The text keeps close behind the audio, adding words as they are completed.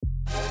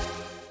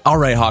All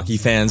right, hockey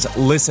fans,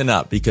 listen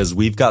up because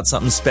we've got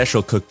something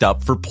special cooked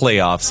up for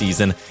playoff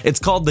season. It's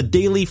called the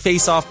Daily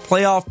Face-Off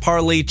Playoff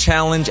Parlay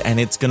Challenge, and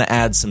it's going to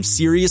add some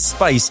serious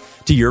spice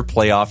to your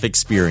playoff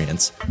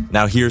experience.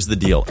 Now, here's the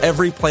deal.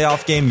 Every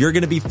playoff game, you're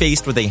going to be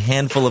faced with a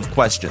handful of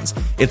questions.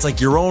 It's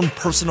like your own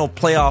personal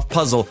playoff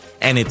puzzle,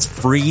 and it's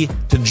free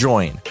to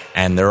join.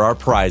 And there are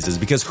prizes,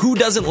 because who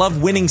doesn't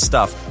love winning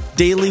stuff?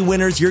 Daily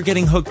winners, you're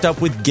getting hooked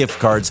up with gift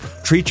cards.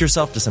 Treat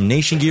yourself to some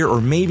Nation gear or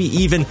maybe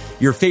even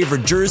your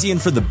favorite jersey.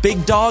 And for the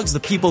big dogs, the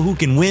people who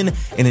can win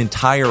an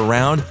entire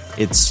round,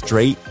 it's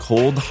straight,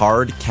 cold,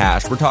 hard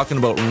cash. We're talking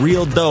about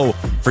real dough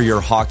for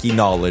your hockey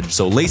knowledge.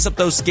 So lace up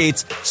those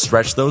skates,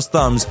 stretch those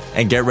thumbs,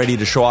 and get ready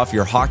to show off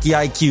your hockey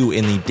IQ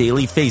in the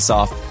Daily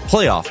Face-Off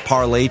Playoff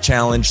Parlay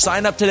Challenge.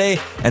 Sign up today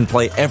and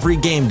play every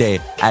game day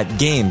at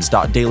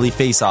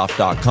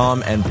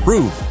games.dailyfaceoff.com and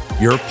prove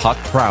your puck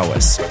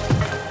prowess.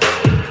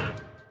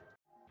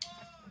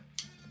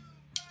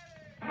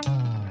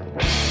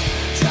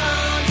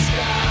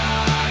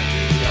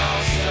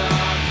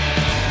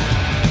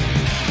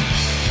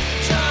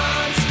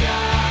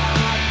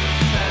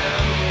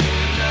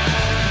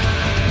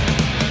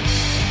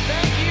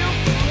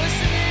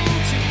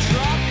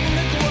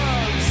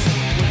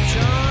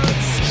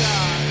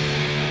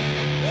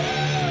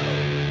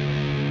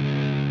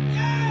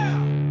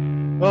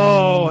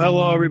 Oh,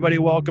 hello, everybody.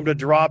 Welcome to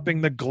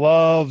Dropping the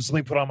Gloves. Let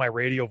me put on my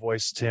radio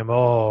voice, Tim.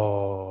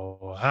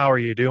 Oh, how are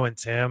you doing,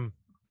 Tim?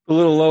 A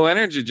little low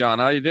energy, John.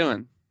 How you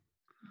doing?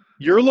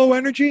 You're low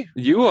energy?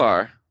 You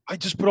are. I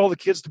just put all the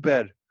kids to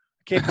bed. I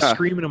can't be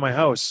screaming in my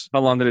house. How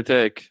long did it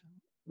take?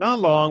 Not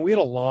long. We had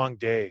a long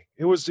day.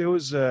 It was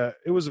a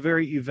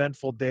very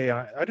eventful day.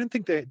 I didn't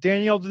think that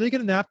Danielle, did they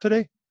get a nap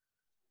today?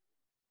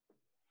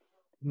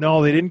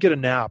 No, they didn't get a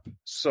nap.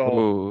 So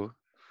Ooh.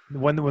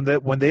 When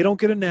they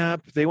don't get a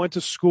nap, they went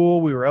to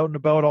school. We were out and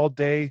about all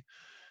day.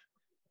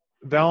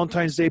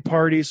 Valentine's Day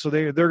party, so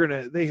they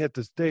hit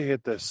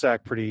the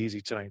sack pretty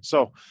easy tonight.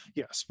 So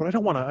yes, but I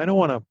don't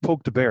want to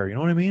poke the bear. You know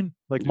what I mean?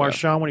 Like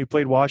Marchand when he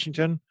played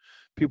Washington,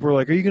 people were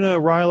like, "Are you going to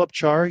rile up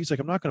Char?" He's like,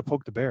 "I'm not going to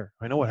poke the bear.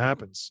 I know what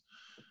happens.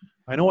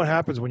 I know what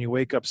happens when you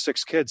wake up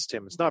 6 kids,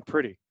 Tim. It's not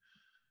pretty."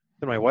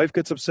 Then my wife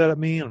gets upset at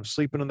me, and I'm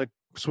sleeping in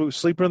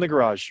the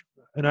garage,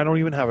 and I don't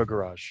even have a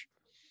garage,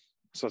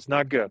 so it's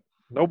not good.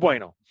 No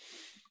bueno.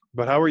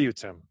 But how are you,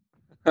 Tim?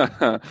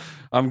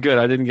 I'm good.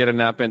 I didn't get a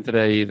nap in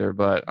today either,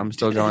 but I'm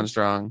still going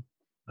strong.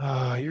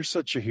 You're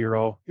such a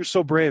hero. You're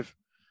so brave.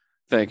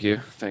 Thank you.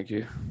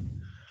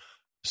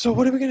 So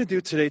what are we going to do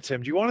today,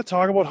 Tim? Do you want to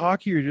talk about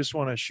hockey or you just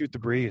want to shoot the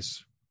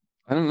breeze?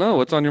 I don't know.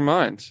 What's on your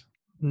mind?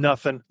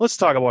 Nothing. Let's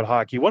talk about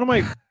hockey. One of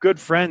my good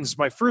friends,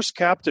 my first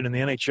captain in the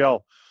NHL,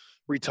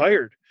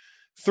 retired.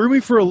 Threw me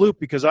for a loop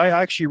because I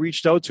actually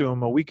reached out to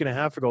him a week and a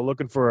half ago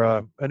looking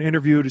for an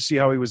interview to see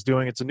how he was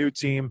doing. It's a new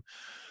team.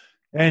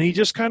 And he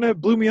just kind of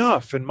blew me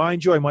off. And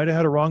mind you, I might have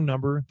had a wrong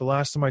number. The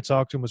last time I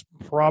talked to him was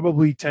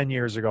probably 10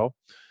 years ago.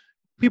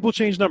 People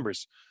change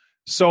numbers.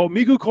 So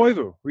Mikko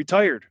Koivu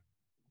retired.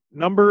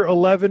 Number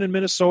 11 in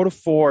Minnesota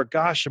for,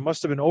 gosh, it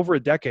must have been over a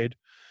decade.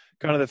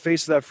 Kind of the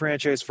face of that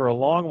franchise for a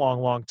long,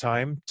 long, long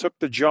time. Took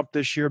the jump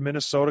this year.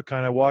 Minnesota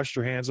kind of washed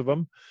their hands of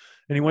him.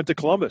 And he went to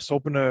Columbus,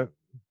 hoping to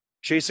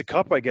chase a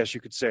cup, I guess you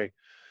could say.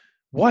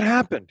 What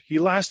happened? He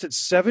lasted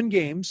 7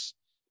 games,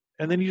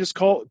 and then he just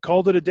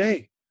called it a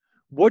day.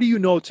 What do you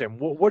know, Tim?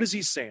 What is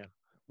he saying?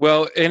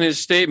 Well, in his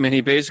statement,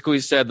 he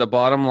basically said the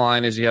bottom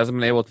line is he hasn't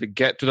been able to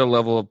get to the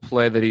level of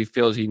play that he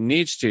feels he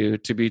needs to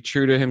be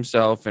true to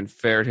himself and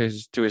fair to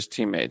his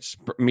teammates,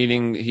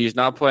 meaning he's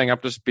not playing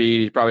up to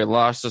speed. He probably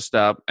lost a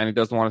step, and he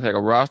doesn't want to take a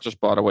roster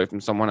spot away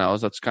from someone else.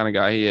 That's the kind of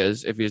guy he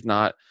is if he's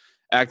not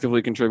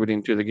actively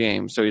contributing to the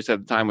game. So he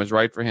said the time was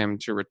right for him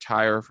to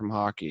retire from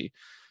hockey.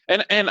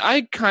 And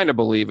I kind of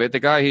believe it. The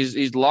guy,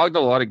 he's logged a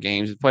lot of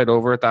games. He's played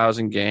over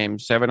 1,000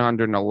 games,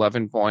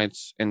 711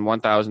 points in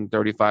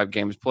 1,035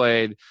 games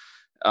played,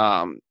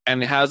 and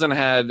hasn't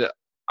had,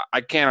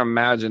 I can't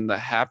imagine, the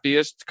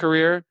happiest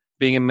career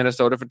being in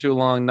Minnesota for too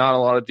long. Not a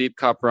lot of deep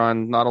cup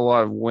runs, not a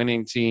lot of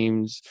winning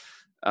teams,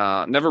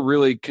 never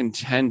really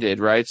contended,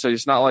 right? So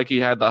it's not like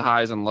he had the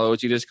highs and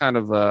lows. He just kind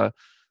of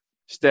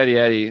steady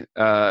Eddie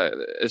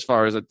as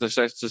far as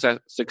the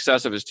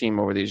success of his team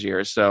over these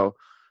years. So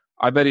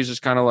I bet he's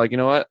just kind of like, you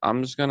know what?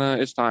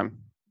 It's time.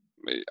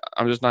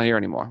 I'm just not here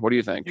anymore. What do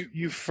you think?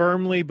 You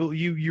firmly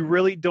believe, you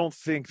really don't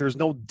think, there's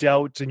no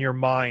doubt in your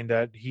mind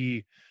that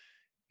he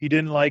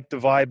didn't like the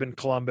vibe in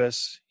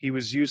Columbus. He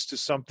was used to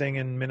something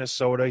in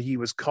Minnesota. He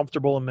was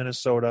comfortable in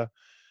Minnesota.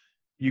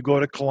 You go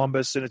to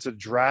Columbus and it's a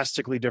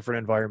drastically different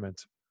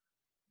environment.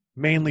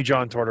 Mainly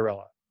John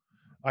Tortorella.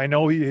 I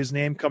know his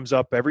name comes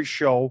up every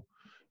show.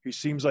 He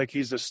seems like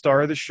he's the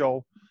star of the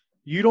show.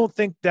 You don't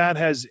think that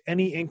has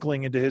any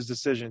inkling into his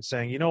decision,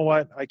 saying, you know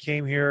what, I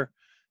came here.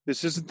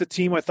 This isn't the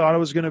team I thought it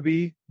was going to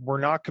be. We're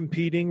not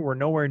competing. We're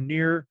nowhere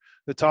near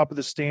the top of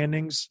the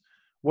standings.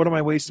 What am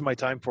I wasting my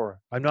time for?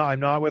 I'm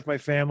not with my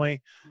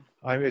family.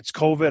 It's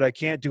COVID. I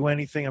can't do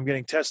anything. I'm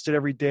getting tested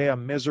every day.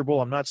 I'm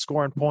miserable. I'm not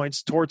scoring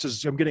points.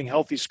 I'm getting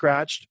healthy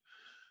scratched.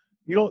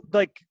 You don't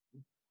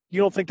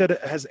You don't think that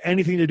it has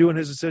anything to do in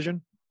his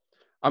decision?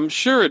 I'm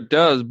sure it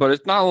does, but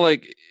it's not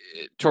like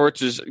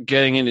Torch is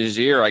getting in his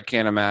ear. I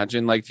can't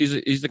imagine. Like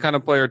he's the kind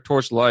of player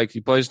Torch likes.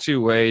 He plays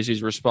two ways.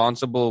 He's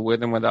responsible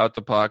with and without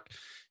the puck.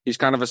 He's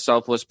kind of a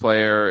selfless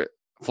player,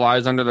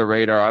 flies under the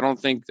radar. I don't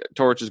think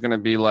Torch is going to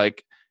be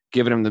like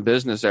giving him the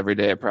business every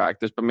day at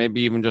practice, but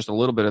maybe even just a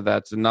little bit of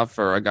that's enough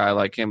for a guy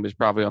like him who's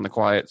probably on the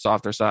quiet,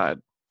 softer side.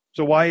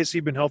 So why has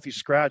he been healthy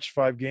scratch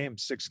 5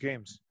 games, 6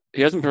 games?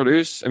 He hasn't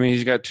produced. I mean,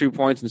 he's got 2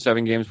 points in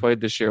 7 games played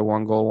this year,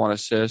 1 goal, 1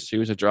 assist. He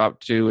was a drop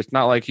 2. It's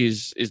not like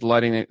he's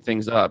lighting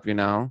things up, you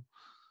know?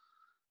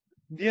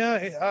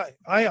 Yeah,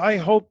 I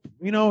hope,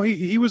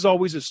 he was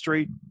always a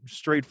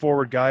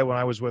straightforward guy when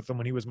I was with him,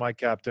 when he was my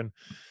captain.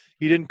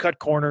 He didn't cut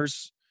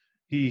corners.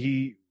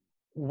 He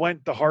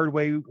went the hard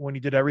way when he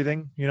did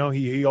everything.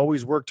 He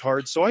always worked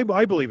hard. So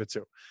I believe it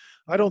too.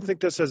 I don't think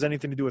this has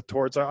anything to do with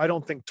Torts. I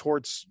don't think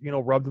Torts,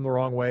 rubbed him the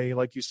wrong way.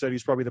 Like you said,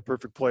 he's probably the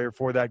perfect player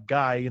for that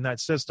guy in that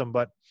system.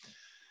 But,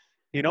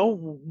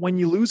 when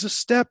you lose a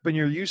step and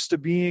you're used to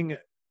being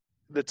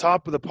the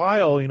top of the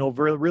pile,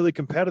 very, really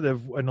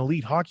competitive, an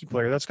elite hockey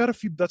player, that's got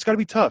to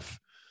be tough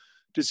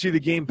to see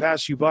the game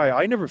pass you by.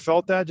 I never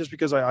felt that just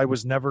because I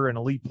was never an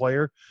elite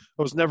player.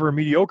 I was never a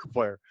mediocre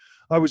player.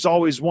 I was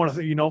always one of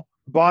the,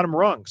 bottom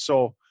rung.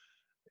 So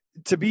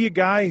to be a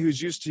guy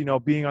who's used to,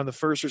 being on the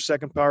first or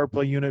second power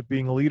play unit,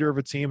 being a leader of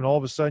a team, and all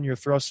of a sudden you're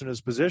thrust in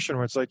his position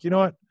where it's like, you know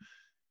what?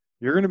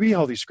 You're going to be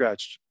healthy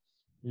scratched.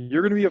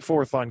 You're going to be a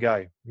fourth line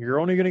guy. You're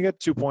only going to get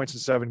 2 points in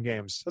 7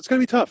 games. That's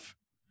going to be tough.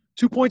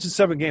 2 points in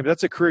 7 games.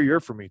 That's a career year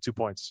for me, 2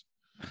 points.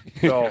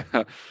 So,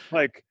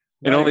 like,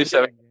 in only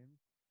 7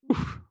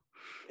 games.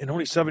 In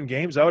only 7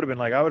 games, I would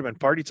have been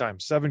party time.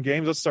 7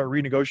 games, let's start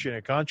renegotiating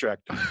a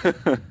contract.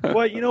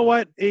 But you know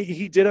what?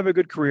 He did have a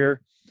good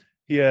career.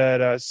 He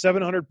had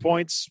 700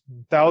 points,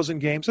 1,000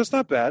 games. That's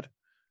not bad.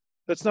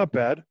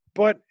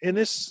 But in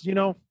this,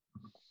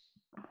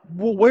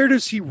 where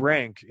does he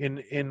rank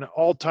in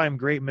all-time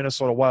great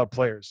Minnesota Wild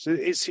players?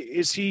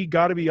 Is he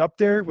got to be up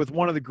there with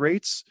one of the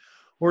greats?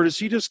 Or does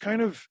he just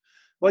kind of,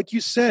 like you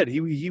said,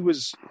 he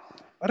was,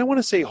 I don't want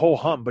to say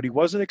ho-hum, but he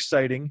wasn't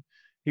exciting.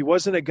 He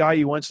wasn't a guy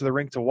you went to the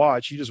rink to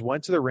watch. He just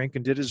went to the rink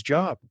and did his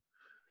job.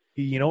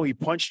 He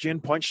punched in,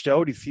 punched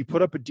out. He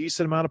put up a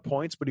decent amount of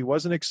points, but he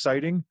wasn't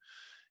exciting.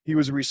 He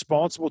was a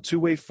responsible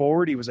two-way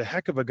forward. He was a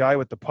heck of a guy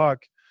with the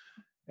puck,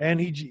 and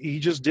he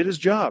just did his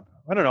job.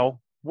 I don't know.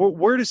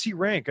 Where does he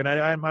rank? And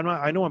I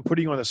know I'm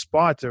putting you on the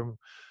spot to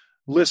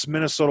list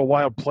Minnesota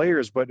Wild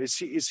players, but is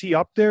he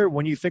up there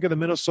when you think of the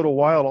Minnesota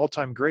Wild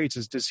all-time greats?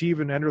 Does he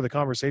even enter the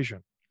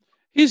conversation?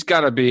 He's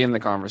got to be in the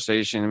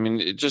conversation. I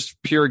mean,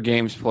 just pure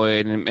games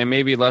played, and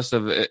maybe less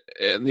of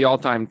the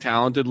all-time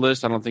talented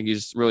list. I don't think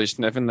he's really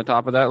sniffing the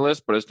top of that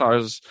list. But as far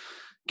as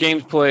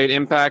games played,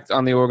 impact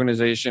on the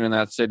organization in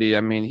that city,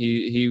 I mean,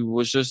 he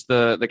was just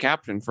the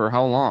captain for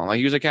how long? Like,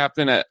 he was a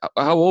captain at –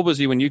 how old was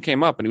he when you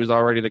came up and he was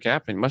already the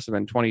captain? He must have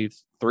been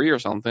 23 or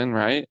something,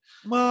 right?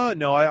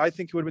 No, I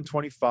think he would have been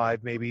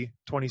 25, maybe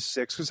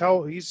 26,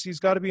 because he's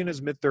got to be in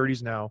his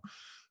mid-30s now.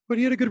 But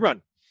he had a good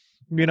run,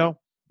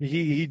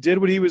 He did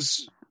what he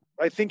was –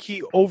 I think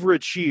he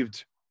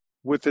overachieved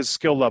with his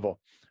skill level,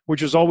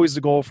 which is always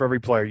the goal for every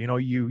player.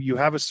 You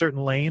have a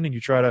certain lane and you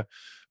try to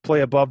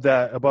play above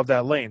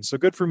that lane. So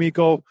good for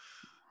Mikko.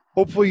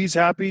 Hopefully he's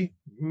happy.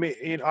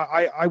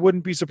 I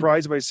wouldn't be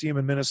surprised if I see him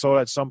in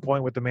Minnesota at some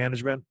point with the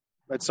management,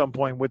 at some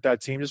point with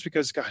that team, just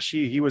because, gosh,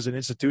 he was an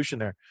institution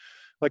there.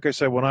 Like I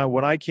said,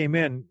 when I came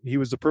in, he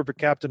was the perfect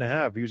captain to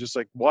have. He was just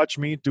like, watch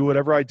me, do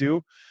whatever I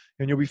do,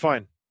 and you'll be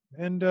fine.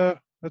 And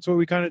that's what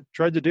we kind of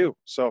tried to do.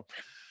 So,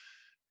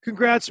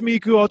 congrats,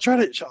 Mikko. I'll try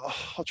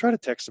to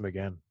text him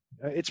again.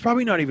 It's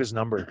probably not even his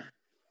number.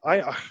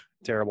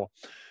 Terrible.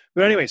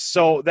 But anyway,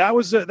 so that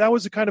was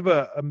a kind of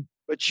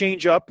a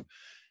change up,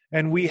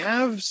 and we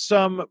have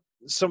some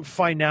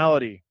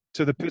finality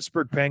to the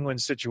Pittsburgh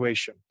Penguins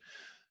situation.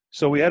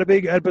 So we had a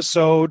big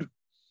episode.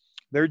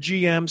 Their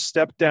GM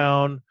stepped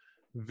down,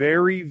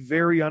 very,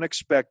 very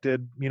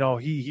unexpected.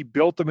 He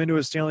built them into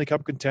a Stanley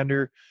Cup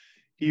contender.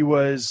 He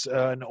was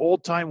an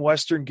old-time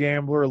Western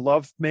gambler,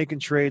 loved making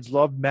trades,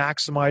 loved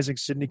maximizing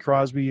Sidney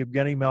Crosby,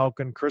 Evgeny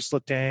Malkin, Chris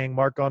Letang,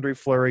 Marc-Andre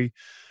Fleury,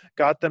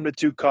 got them to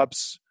 2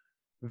 cups.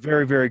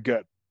 Very, very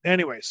good.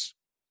 Anyways,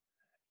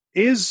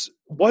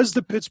 was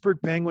the Pittsburgh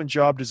Penguin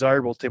job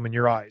desirable, Tim, in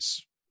your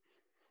eyes?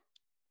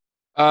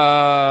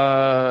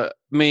 I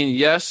mean,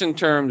 yes, in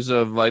terms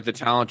of like the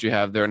talent you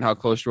have there and how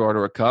close you are to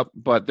a cup,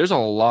 but there's a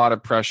lot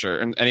of pressure.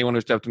 And anyone who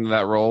stepped into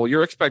that role,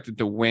 you're expected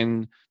to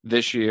win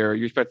this year.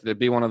 You're expected to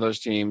be one of those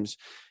teams.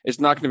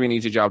 It's not going to be an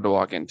easy job to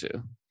walk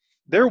into.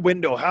 Their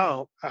window,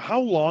 how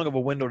long of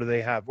a window do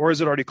they have? Or is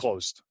it already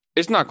closed?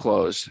 It's not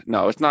closed.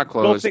 No, it's not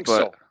closed. Don't think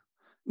so.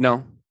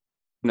 No.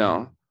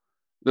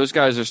 Those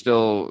guys are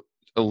still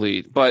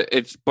elite, but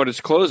it's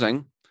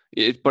closing.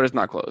 But it's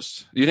not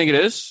closed. Do you think it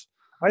is?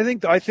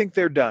 I think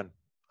they're done.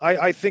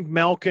 I think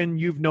Malkin,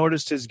 you've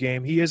noticed his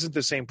game. He isn't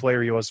the same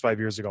player he was 5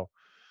 years ago.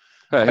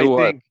 Hey,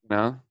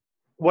 No.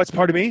 What's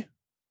part of me?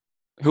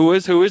 Who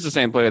is the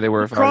same player they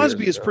were 5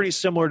 Crosby years is ago? pretty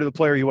similar to the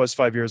player he was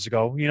 5 years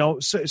ago.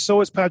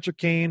 So is Patrick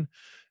Kane,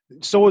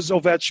 so is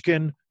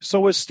Ovechkin,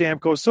 so is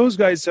Stamkos. Those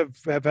guys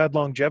have had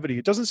longevity.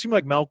 It doesn't seem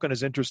like Malkin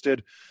is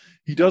interested.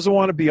 He doesn't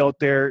want to be out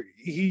there.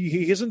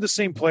 He isn't the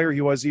same player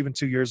he was even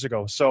 2 years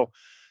ago. So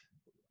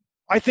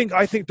I think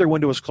their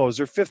window is closed.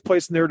 They're fifth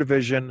place in their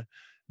division.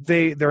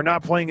 They're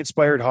not playing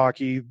inspired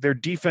hockey. Their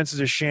defense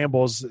is a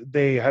shambles.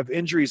 They have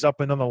injuries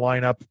up and down the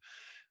lineup.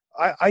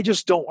 I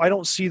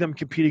don't see them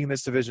competing in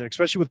this division,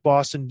 especially with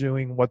Boston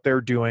doing what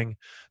they're doing.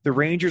 The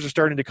Rangers are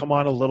starting to come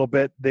on a little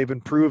bit. They've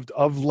improved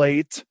of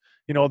late.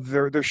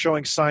 They're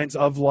showing signs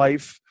of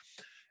life.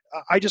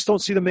 I just don't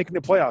see them making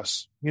the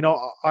playoffs.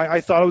 I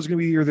thought it was going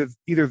to be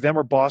either them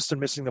or Boston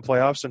missing the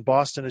playoffs, and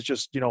Boston is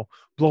just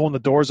blowing the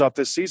doors off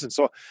this season.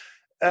 So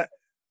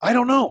I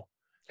don't know.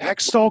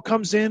 Hextall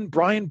comes in,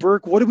 Brian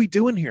Burke. What are we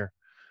doing here?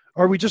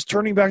 Are we just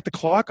turning back the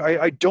clock?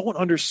 I don't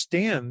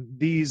understand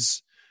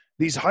these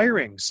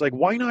hirings. Like,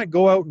 why not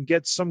go out and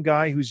get some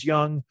guy who's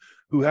young,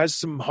 who has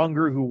some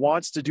hunger, who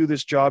wants to do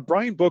this job?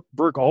 Brian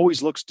Burke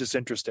always looks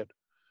disinterested.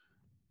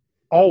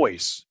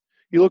 Always.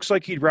 He looks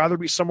like he'd rather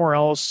be somewhere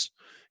else.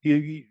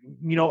 He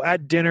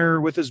at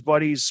dinner with his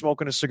buddies,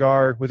 smoking a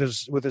cigar with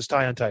his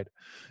tie untied.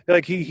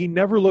 Like he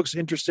never looks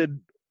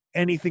interested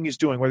anything he's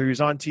doing, whether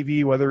he's on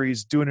TV, whether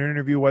he's doing an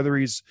interview, whether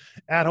he's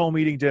at home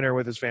eating dinner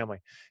with his family.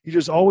 He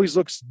just always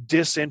looks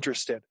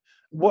disinterested.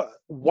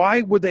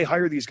 Why would they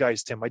hire these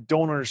guys, Tim? I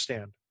don't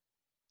understand.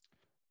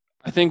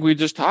 I think we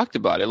just talked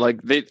about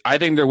it. I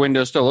think their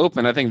window's still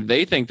open. I think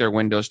they think their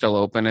window's still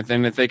open. And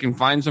then if they can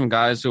find some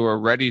guys who are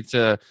ready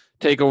to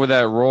take over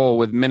that role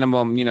with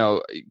minimum,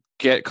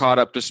 get caught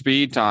up to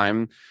speed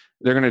time,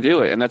 they're going to do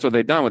it. And that's what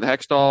they've done with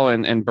Hextall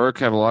and Burke.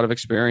 Have a lot of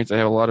experience. They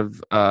have a lot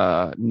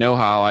of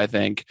know-how, I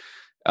think.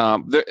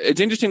 It's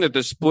interesting that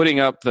they're splitting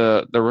up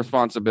the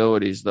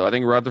responsibilities, though. I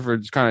think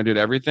Rutherford's kind of did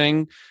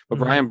everything, but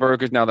Brian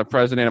Burke is now the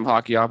president of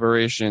hockey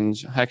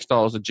operations.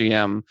 Hextall is the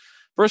GM.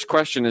 First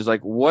question is,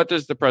 what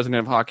does the president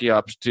of hockey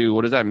ops do?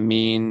 What does that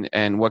mean?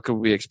 And what could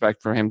we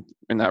expect from him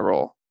in that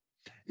role?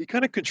 He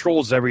kind of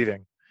controls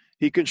everything.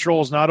 He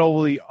controls not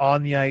only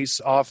on the ice,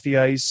 off the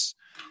ice.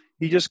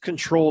 He just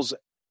controls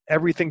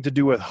everything to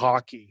do with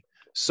hockey.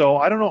 So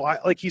I don't know.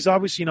 He's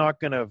obviously not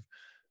going to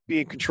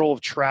be in control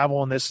of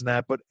travel and this and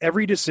that, but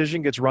every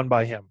decision gets run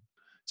by him.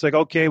 It's like,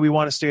 okay, we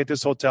want to stay at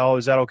this hotel.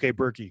 Is that okay,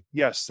 Berkey?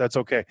 Yes, that's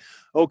okay.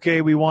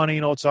 Okay, we want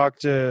to, talk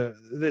to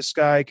this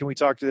guy. Can we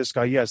talk to this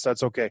guy? Yes,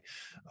 that's okay.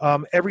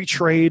 Every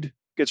trade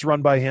gets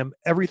run by him.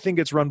 Everything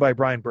gets run by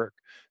Brian Burke.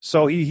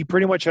 So he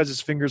pretty much has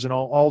his fingers in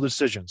all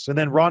decisions. And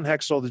then Ron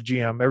Hextall, the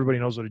GM, everybody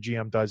knows what a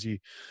GM does. He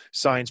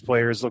signs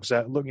players,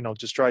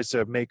 just tries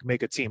to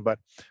make a team. But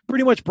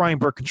pretty much Brian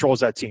Burke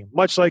controls that team.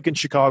 Much like in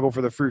Chicago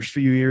for the first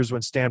few years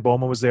when Stan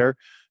Bowman was there,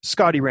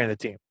 Scotty ran the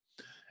team.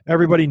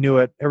 Everybody knew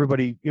it.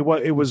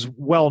 It was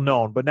well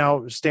known. But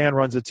now Stan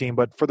runs the team.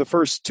 But for the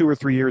first 2 or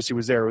 3 years he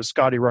was there, it was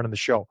Scotty running the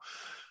show.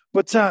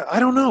 But I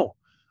don't know.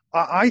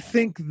 I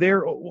think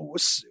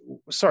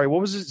sorry,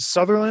 what was it?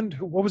 Sutherland?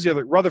 What was the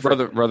other?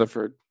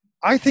 Rutherford.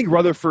 I think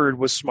Rutherford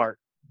was smart.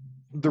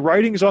 The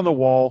writing's on the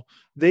wall.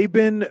 They've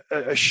been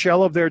a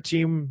shell of their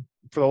team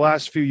for the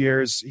last few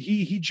years.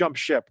 He jumped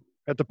ship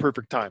at the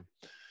perfect time.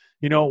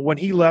 When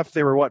he left,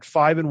 they were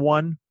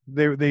 5-1.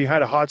 They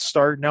had a hot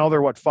start. Now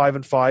they're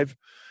 5-5.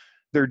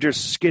 They're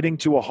just skidding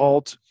to a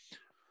halt.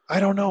 I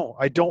don't know.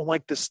 I don't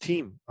like this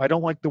team. I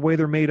don't like the way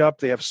they're made up.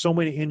 They have so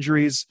many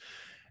injuries.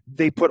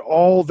 They put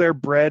all their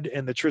bread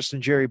in the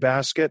Tristan Jarry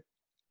basket.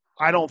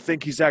 I don't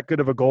think he's that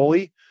good of a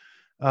goalie.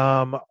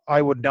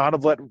 I would not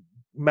have let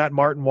Matt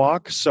Martin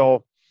walk.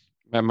 So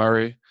Matt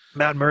Murray,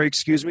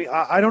 excuse me.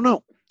 I don't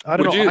know.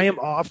 I am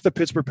off the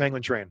Pittsburgh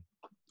Penguin train.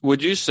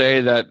 Would you say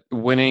that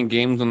winning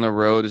games on the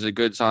road is a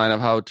good sign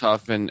of how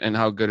tough and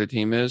how good a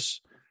team is?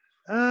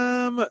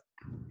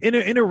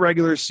 In a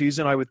regular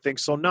season, I would think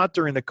so. Not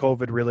during the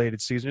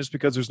COVID-related season, just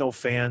because there's no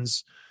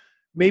fans.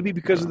 Maybe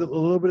because of a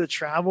little bit of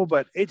travel,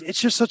 but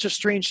it's just such a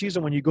strange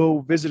season when you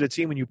go visit a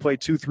team and you play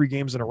 2-3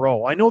 games in a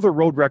row. I know the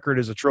road record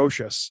is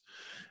atrocious.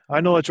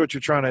 I know that's what you're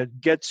trying to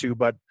get to,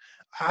 but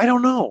I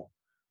don't know.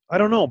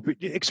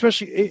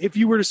 Especially if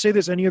you were to say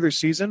this any other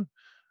season,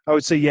 I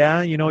would say,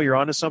 yeah, you're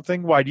onto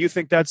something. Why do you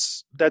think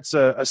that's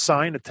a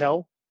sign, a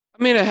tell?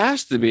 I mean, it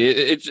has to be.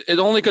 It's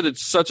only because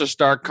it's such a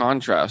stark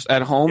contrast.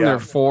 At home, they're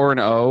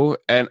 4-0,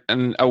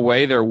 and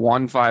away they're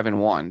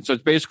 1-5-1. So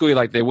it's basically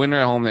like they win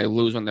at home, they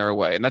lose when they're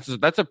away, and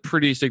that's a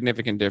pretty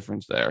significant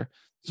difference there.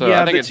 So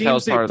yeah, I think the it teams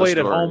tells they part of the played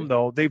at story. home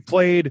though, they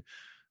played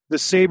the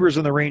Sabres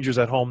and the Rangers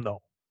at home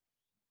though.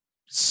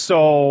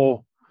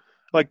 So,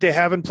 they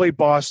haven't played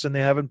Boston,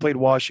 they haven't played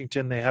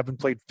Washington, they haven't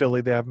played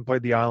Philly, they haven't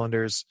played the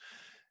Islanders.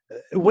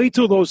 Wait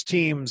till those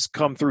teams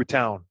come through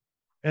town.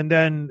 And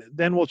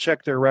then we'll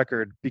check their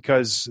record,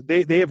 because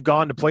they have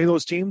gone to play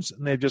those teams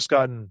and they've just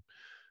gotten,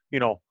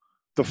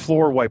 the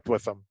floor wiped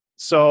with them.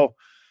 So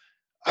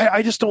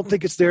I just don't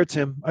think it's there,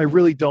 Tim. I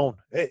really don't.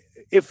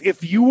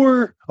 If you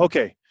were –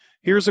 okay,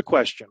 here's a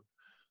question.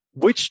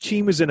 Which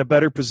team is in a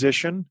better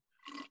position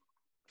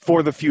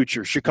for the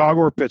future, Chicago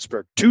or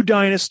Pittsburgh? Two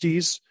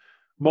dynasties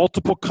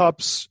multiple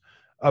cups,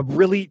 a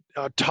really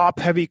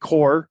top-heavy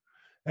core,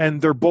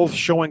 and they're both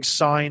showing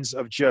signs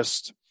of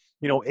just,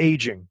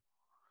 aging.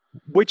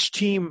 Which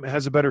team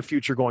has a better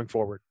future going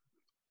forward?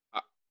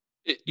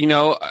 I'm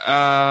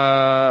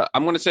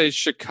going to say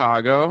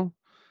Chicago.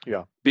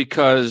 Yeah.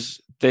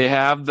 Because they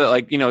have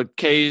Kane,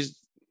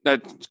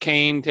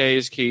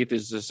 Taves, Keith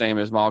is the same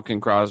as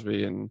Malkin,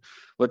 Crosby, and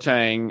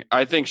Letang.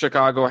 I think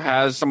Chicago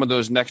has some of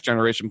those next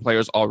generation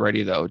players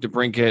already, though.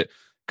 DeBrincat,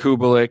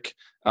 Kubelik,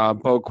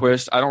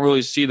 Boquist. I don't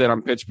really see that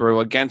on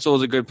Pittsburgh. Gensel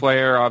is a good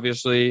player,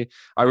 obviously.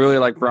 I really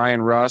like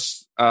Brian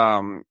Russ,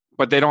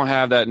 but they don't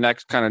have that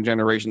next kind of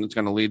generation that's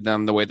going to lead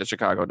them the way that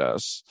Chicago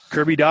does.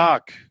 Kirby Dach,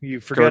 you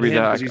forget him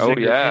because he's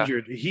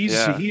injured.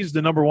 He's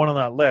the number one on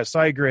that list.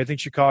 I agree. I think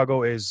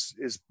Chicago is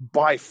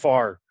by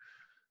far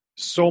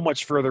so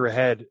much further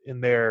ahead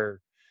in their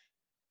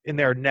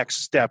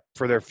next step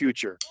for their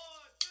future.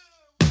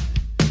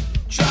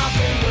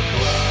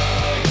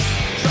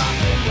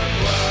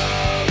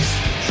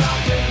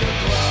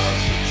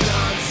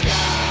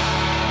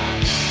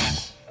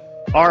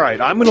 All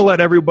right, I'm going to let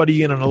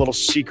everybody in on a little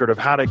secret of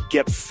how to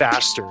get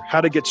faster,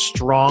 how to get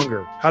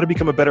stronger, how to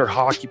become a better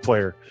hockey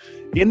player.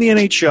 In the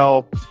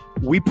NHL,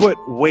 we put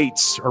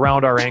weights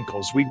around our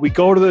ankles. We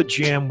go to the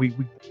gym, we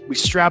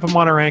strap them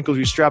on our ankles,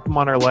 we strap them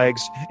on our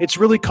legs. It's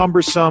really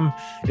cumbersome.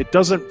 It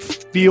doesn't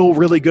feel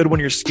really good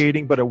when you're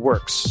skating, but it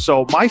works.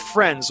 So my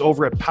friends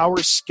over at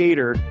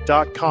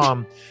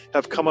powerskater.com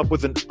have come up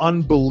with an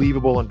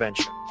unbelievable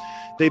invention.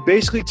 They've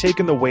basically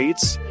taken the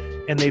weights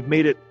and they've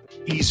made it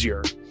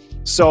easier.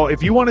 So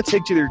if you want to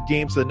take your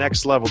game to the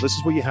next level, this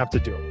is what you have to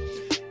do.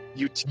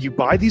 You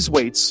buy these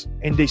weights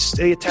and they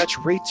attach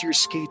right to your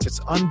skates.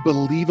 It's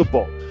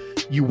unbelievable.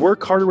 You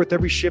work harder with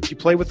every shift. You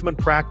play with them in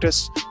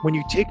practice. When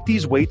you take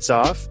these weights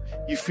off,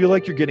 you feel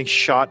like you're getting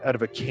shot out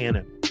of a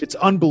cannon. It's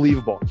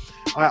unbelievable.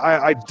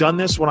 I've done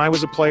this when I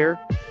was a player,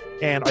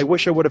 and I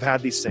wish I would have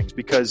had these things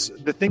because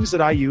the things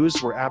that I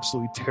used were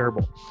absolutely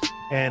terrible.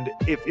 And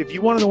if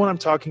you want to know what I'm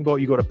talking about,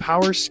 you go to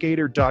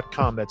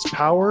powerskater.com. That's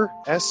power,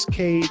 SK,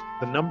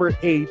 the number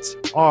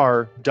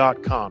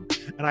 8R.com.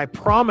 And I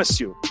promise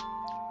you,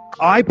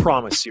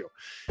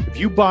 if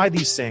you buy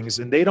these things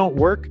and they don't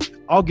work,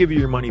 I'll give you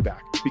your money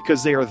back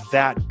because they are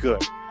that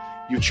good.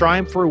 You try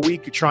them for a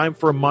week, you try them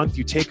for a month,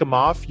 you take them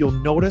off, you'll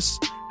notice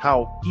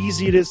how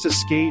easy it is to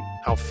skate,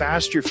 how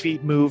fast your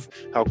feet move,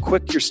 how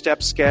quick your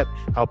steps get,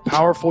 how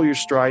powerful your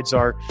strides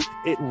are.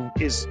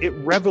 It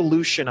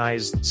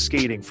revolutionized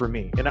skating for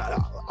me. And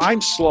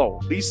I'm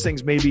slow. These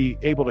things may be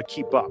able to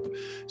keep up.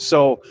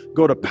 So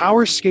go to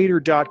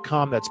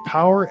powerskater.com. That's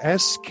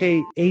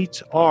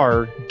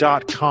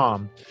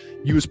powersk8r.com.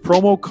 Use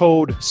promo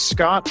code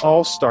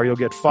ScottAllstar. You'll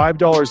get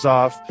 $5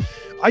 off.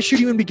 I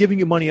should even be giving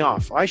you money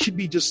off. I should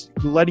be just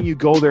letting you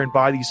go there and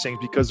buy these things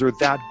because they're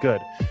that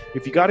good.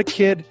 If you got a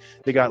kid,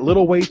 they got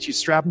little weights, you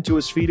strap them to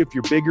his feet. If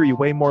you're bigger, you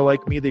weigh more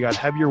like me, they got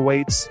heavier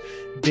weights.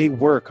 They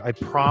work, I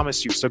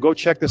promise you. So go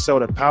check this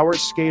out at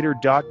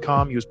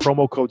powerskater.com. Use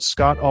promo code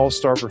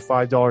ScottAllstar for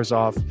 $5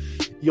 off.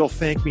 You'll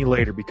thank me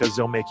later because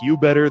they'll make you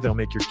better. They'll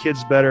make your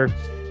kids better.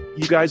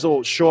 You guys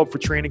will show up for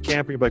training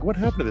camp and you're like, what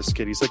happened to this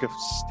kid? He's like a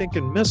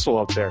stinking missile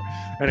out there.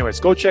 Anyways,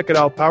 go check it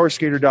out,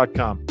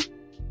 powerskater.com.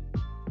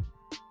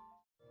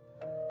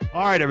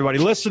 All right, everybody,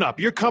 listen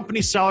up. Your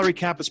company's salary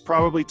cap is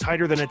probably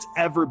tighter than it's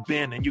ever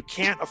been, and you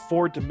can't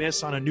afford to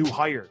miss on a new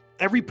hire.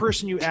 Every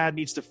person you add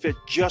needs to fit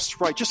just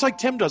right, just like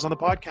Tim does on the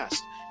podcast.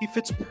 He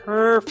fits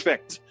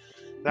perfect.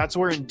 That's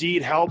where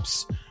Indeed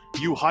helps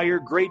you hire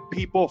great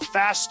people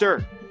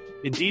faster.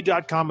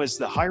 Indeed.com is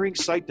the hiring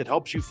site that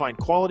helps you find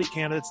quality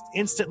candidates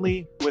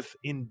instantly with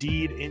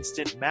Indeed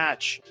Instant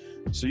Match.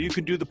 So you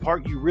can do the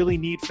part you really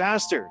need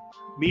faster,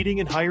 meeting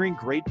and hiring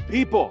great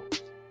people.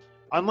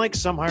 Unlike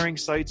some hiring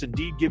sites,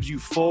 Indeed gives you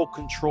full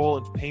control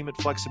and payment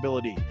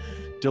flexibility,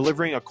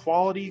 delivering a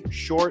quality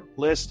short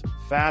list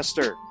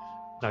faster.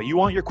 Now, you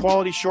want your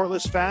quality short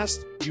list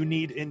fast? You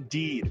need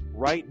Indeed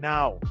right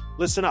now.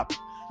 Listen up.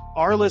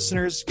 Our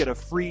listeners get a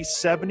free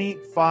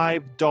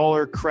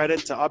 $75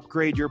 credit to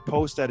upgrade your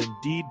post at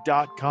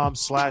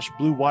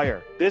Indeed.com/Blue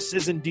Wire. This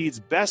is Indeed's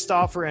best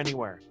offer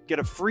anywhere. Get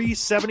a free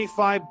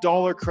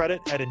 $75 credit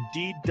at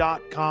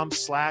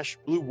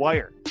Indeed.com/Blue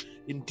Wire.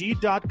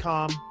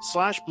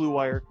 Indeed.com/Blue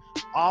Wire.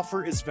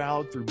 Offer is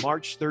valid through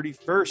March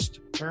 31st.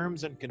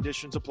 Terms and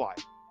conditions apply.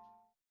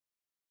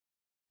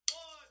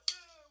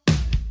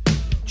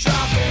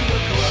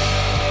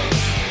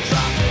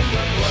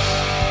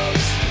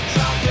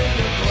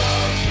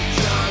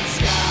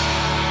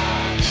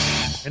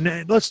 And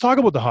then let's talk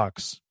about the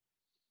Hawks,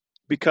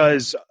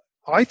 because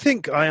I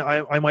think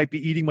I might be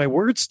eating my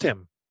words,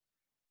 Tim.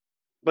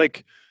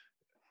 Like,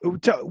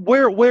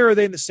 where are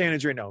they in the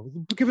standings right now?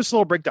 Give us a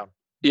little breakdown.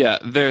 Yeah,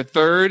 they're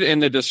third in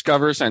the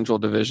Discover Central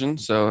Division,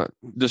 so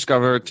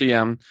Discover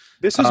TM.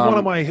 This is one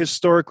of my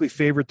historically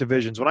favorite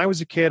divisions. When I was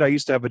a kid, I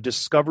used to have a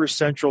Discover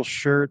Central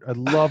shirt. I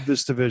love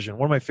this division.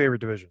 One of my favorite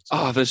divisions.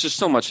 Oh, there's just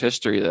so much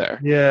history there.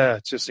 Yeah,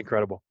 it's just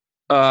incredible.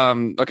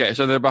 Okay,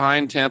 so they're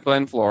behind Tampa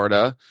and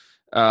Florida.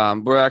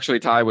 We're actually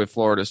tied with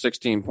Florida,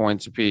 16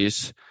 points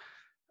apiece.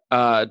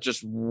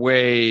 Just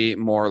way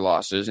more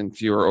losses and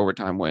fewer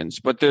overtime wins.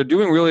 But they're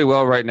doing really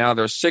well right now.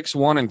 They're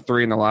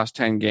 6-1-3 in the last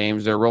 10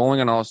 games. They're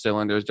rolling on all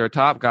cylinders. Their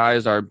top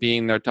guys are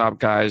being their top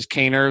guys.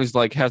 Kaner's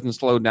hasn't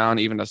slowed down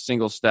even a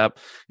single step.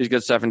 He's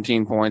got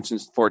 17 points in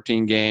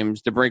 14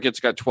 games. DeBrincat's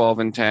got 12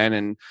 and 10,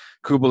 and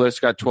Kubalus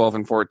got 12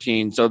 and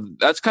 14. So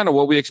that's kind of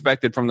what we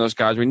expected from those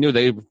guys. We knew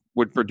they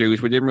would produce.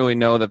 We didn't really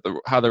know that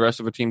how the rest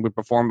of the team would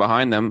perform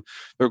behind them.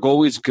 Their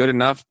goalie's good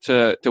enough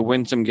to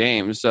win some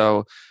games.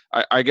 So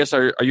I guess,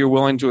 are you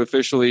willing to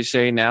officially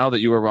say now that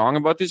you were wrong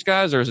about these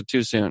guys, or is it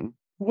too soon?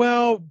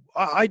 Well,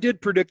 I did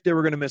predict they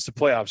were going to miss the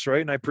playoffs,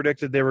 right? And I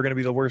predicted they were going to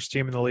be the worst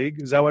team in the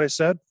league. Is that what I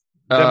said?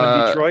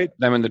 Them in Detroit?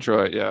 Them in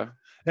Detroit, yeah.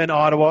 And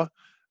Ottawa.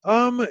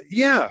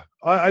 Yeah,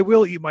 I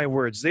will eat my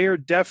words. They are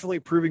definitely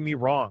proving me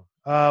wrong.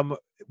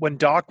 When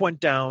Doc went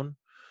down,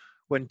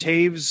 when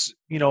Taves,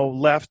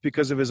 left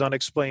because of his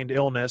unexplained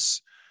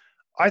illness,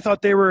 I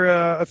thought they were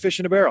a fish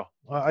in a barrel.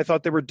 I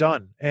thought they were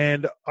done.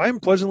 And I'm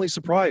pleasantly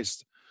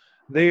surprised.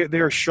 They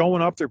are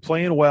showing up. They're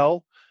playing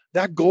well.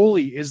 That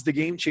goalie is the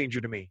game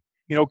changer to me.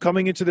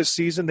 Coming into this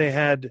season, they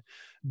had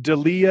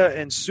D'Elia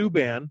and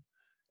Subban,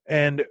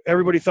 and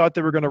everybody thought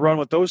they were going to run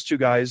with those two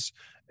guys.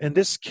 And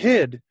this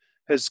kid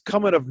has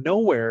come out of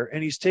nowhere,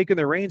 and he's taken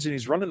the reins, and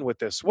he's running with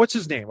this. What's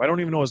his name? I don't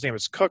even know his name.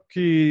 It's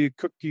Cookie,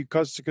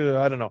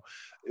 I don't know.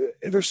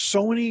 There's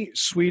so many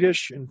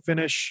Swedish and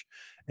Finnish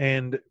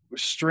and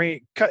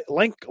straight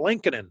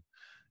Lankinen,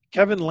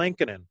 Kevin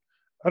Lankinen.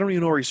 I don't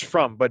even know where he's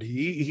from, but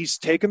he's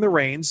taken the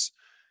reins.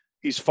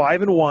 He's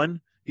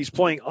 5-1. He's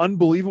playing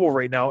unbelievable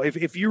right now.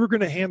 If you were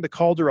going to hand the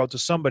Calder out to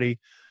somebody,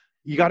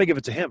 you got to give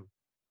it to him,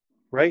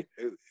 right?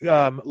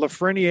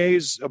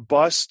 Lafreniere's a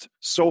bust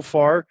so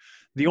far.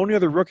 The only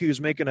other rookie who's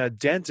making a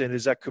dent in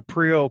is that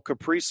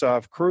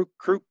Kaprizov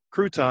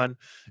Crouton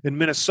in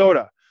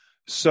Minnesota.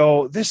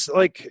 So this,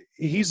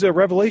 he's a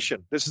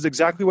revelation. This is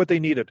exactly what they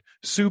needed.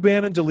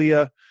 Subban and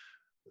D'Elia,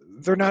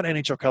 they're not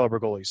NHL caliber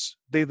goalies.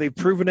 They've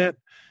proven it.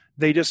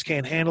 They just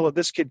can't handle it.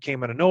 This kid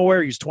came out of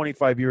nowhere. He's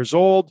 25 years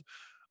old.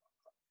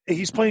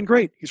 He's playing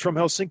great. He's from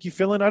Helsinki,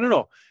 Finland. I don't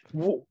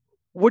know.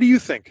 What do you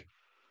think?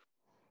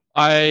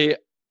 I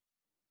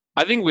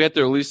think we have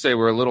to at least say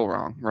we're a little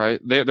wrong,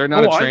 right? They're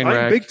not a train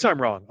wreck. I'm big time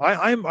wrong.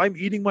 I'm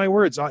eating my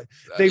words.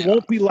 They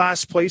won't be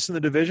last place in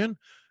the division.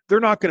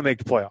 They're not going to make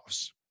the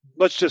playoffs.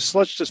 Let's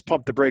just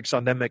pump the brakes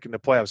on them making the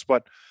playoffs.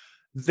 But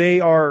they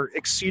are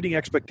exceeding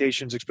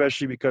expectations,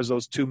 especially because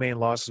those two main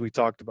losses we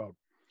talked about.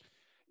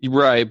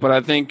 Right, but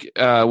I think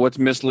what's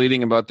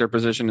misleading about their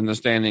position in the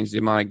standings, the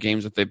amount of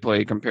games that they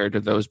play compared to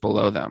those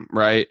below them,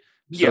 right?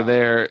 So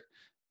they're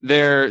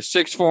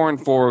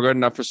 6-4-4, good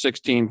enough for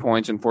 16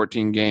 points in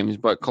 14 games,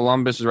 but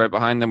Columbus is right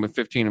behind them with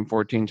 15 and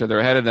 14, so they're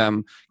ahead of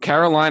them.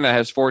 Carolina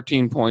has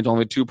 14 points,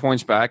 only 2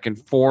 points back in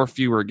 4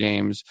 fewer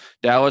games.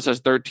 Dallas has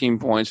 13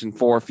 points in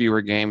 4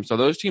 fewer games. So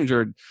those teams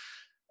are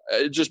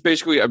just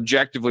basically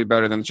objectively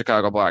better than the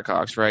Chicago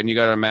Blackhawks, right? And you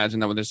got to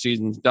imagine that when the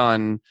season's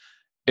done,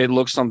 it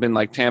looks something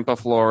like Tampa,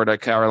 Florida,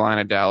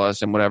 Carolina,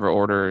 Dallas, in whatever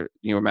order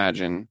you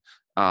imagine.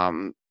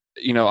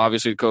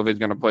 Obviously COVID is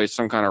going to play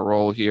some kind of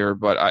role here,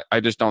 but I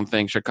just don't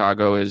think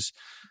Chicago is.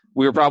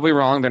 We were probably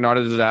wrong. They're not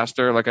a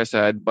disaster, like I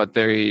said, but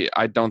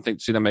I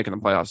don't see them making the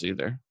playoffs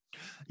either.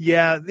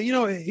 Yeah,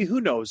 who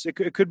knows?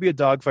 It could be a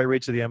dogfight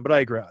right to the end, but I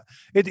agree.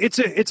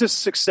 It's a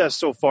success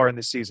so far in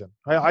this season.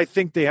 I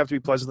think they have to be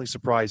pleasantly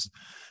surprised.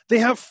 They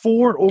have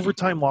 4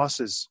 overtime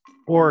losses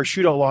or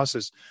shootout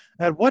losses.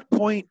 At what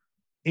point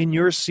in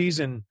your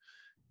season,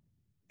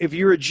 if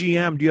you're a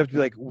GM, do you have to be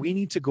like, we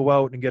need to go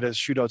out and get a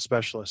shootout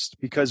specialist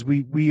because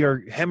we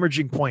are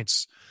hemorrhaging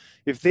points?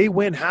 If they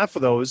win half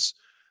of those,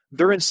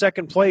 they're in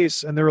second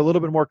place and they're a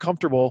little bit more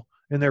comfortable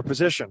in their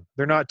position.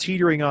 They're not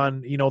teetering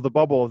on, the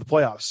bubble of the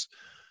playoffs.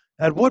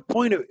 At what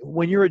point,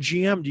 when you're a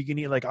GM, do you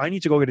need I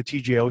need to go get a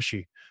TJ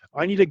Oshie.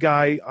 I need a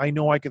guy I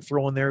know I can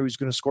throw in there who's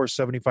going to score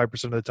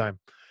 75% of the time.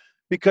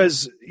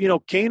 Because,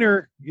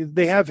 Kaner,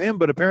 they have him,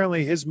 but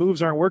apparently his moves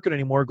aren't working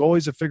anymore.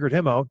 Goalies have figured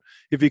him out.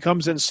 If he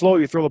comes in slow,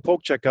 you throw the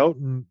poke check out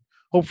and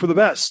hope for the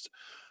best.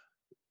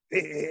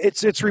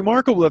 It's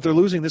remarkable that they're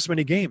losing this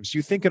many games.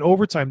 You think in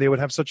overtime they would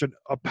have such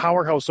a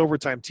powerhouse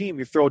overtime team.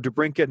 You throw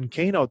DeBrincat and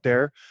Kane out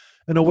there,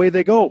 and away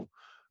they go.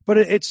 But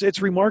it's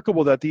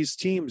remarkable that these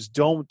teams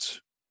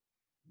don't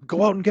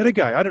go out and get a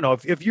guy. I don't know.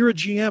 If you're a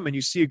GM and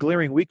you see a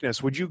glaring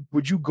weakness, would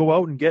you go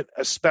out and get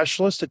a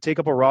specialist to take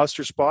up a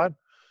roster spot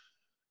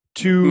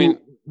to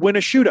win a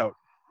shootout?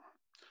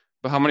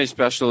 But how many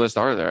specialists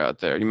are there out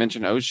there? You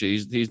mentioned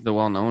Oshie. He's the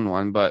well-known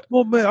one, but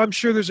I'm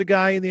sure there's a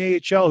guy in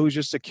the AHL who's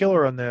just a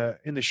killer in the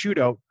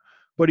shootout,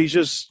 but he's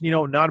just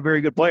not a very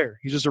good player.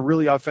 He's just a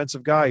really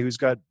offensive guy who's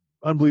got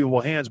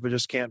unbelievable hands, but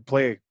just can't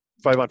play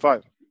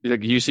 5-on-5.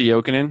 Like UC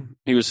Jokinen,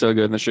 he was so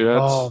good in the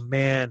shootouts. Oh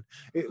man!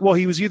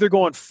 He was either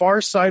going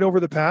far side over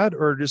the pad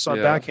or just on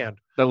backhand.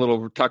 That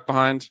little tuck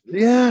behind.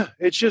 Yeah,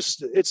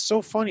 it's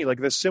so funny. Like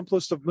the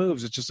simplest of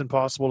moves, it's just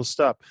impossible to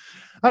stop.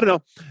 I don't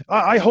know.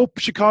 I hope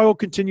Chicago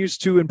continues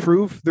to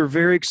improve. They're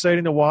very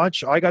exciting to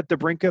watch. I got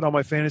DeBrincat on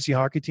my fantasy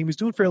hockey team. He's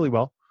doing fairly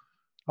well.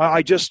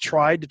 I just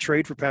tried to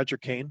trade for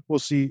Patrick Kane. We'll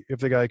see if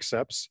the guy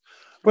accepts.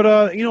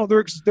 But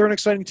they're an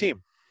exciting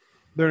team.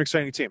 They're an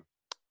exciting team.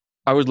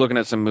 I was looking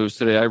at some moves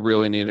today. I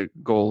really need a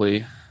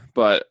goalie,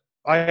 but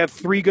I have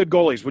 3 good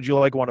goalies. Would you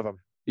like one of them?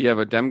 you have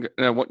a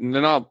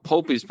no,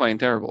 Popey's playing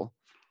terrible.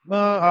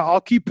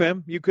 I'll keep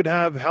him. You could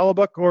have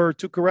Hellebuck or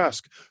Tuukka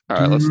Rask. All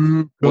right,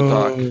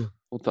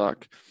 we'll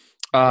talk.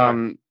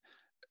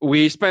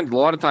 We spent a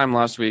lot of time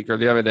last week or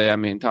the other day,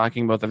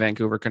 talking about the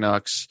Vancouver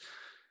Canucks.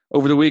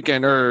 Over the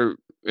weekend or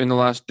in the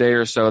last day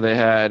or so, they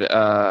had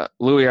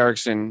Louis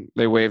Eriksson.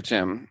 They waived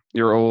him.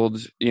 You're old.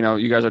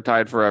 You guys are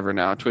tied forever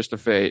now. Twist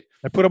of fate.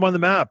 I put him on the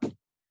map.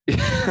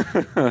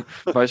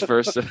 Vice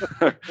versa.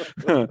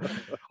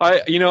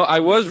 I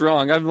was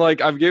wrong.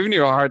 I've given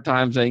you a hard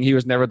time saying he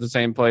was never the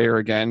same player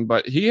again,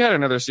 but he had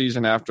another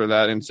season after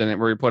that incident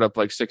where he put up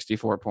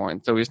 64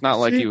 points. So he's not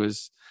like he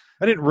was.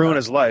 I didn't ruin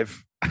his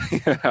life.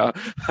 Yeah.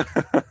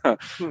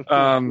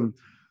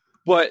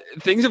 But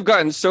things have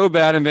gotten so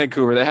bad in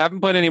Vancouver. They haven't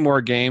played any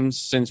more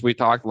games since we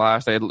talked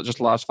last. They had just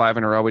lost 5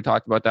 in a row. We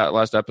talked about that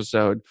last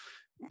episode.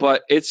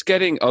 But it's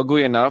getting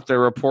ugly enough. Their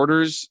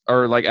reporters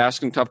are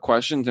asking tough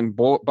questions, and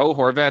Bo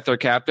Horvat, their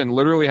captain,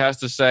 literally has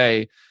to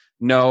say,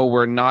 "No,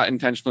 we're not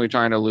intentionally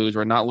trying to lose.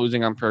 We're not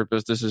losing on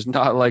purpose. This is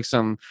not like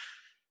some.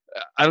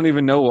 I don't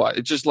even know what.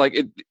 It's just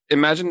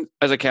imagine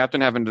as a captain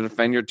having to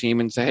defend your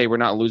team and say, "Hey, we're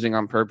not losing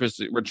on purpose.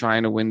 We're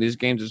trying to win these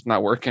games. It's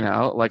not working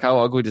out." How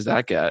ugly does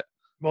that get?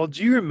 Well,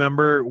 do you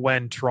remember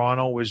when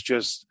Toronto was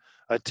just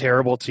a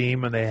terrible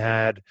team and they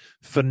had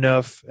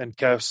Phaneuf and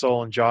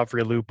Kessel and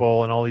Joffrey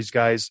Lupul and all these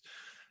guys,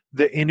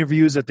 the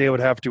interviews that they would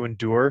have to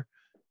endure,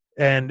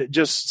 and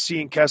just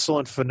seeing Kessel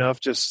and Phaneuf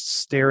just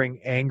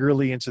staring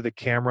angrily into the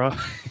camera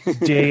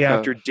day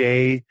after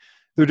day.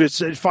 They're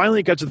just, it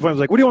finally got to the point, I was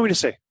like, what do you want me to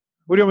say?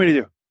 What do you want me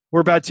to do? We're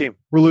a bad team.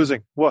 We're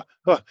losing. What?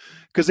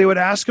 Because they would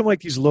ask him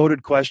these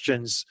loaded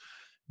questions.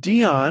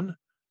 Dion,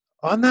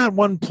 on that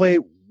one play,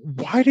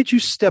 why did you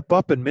step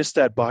up and miss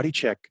that body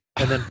check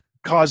and then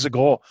cause a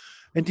goal?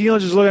 And Dion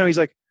just looking at him, he's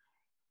like,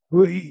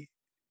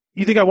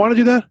 you think I want to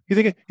do that? You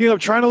think I'm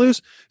trying to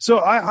lose? So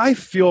I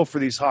feel for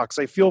these Hawks.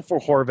 I feel for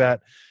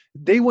Horvat.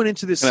 They went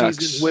into this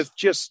season with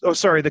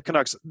the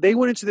Canucks. They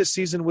went into this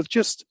season with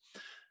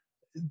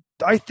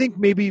I think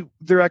maybe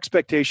their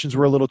expectations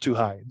were a little too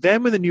high.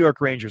 Them and the New York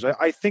Rangers.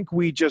 I think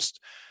we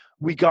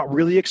got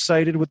really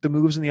excited with the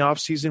moves in the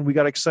offseason. We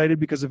got excited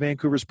because of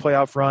Vancouver's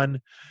playoff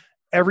run.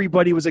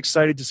 Everybody was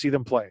excited to see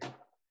them play.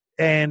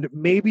 And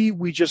maybe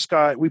we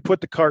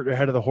put the cart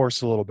ahead of the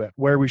horse a little bit,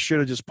 where we should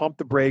have just pumped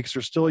the brakes.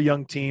 They're still a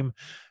young team.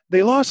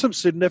 They lost some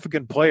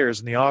significant players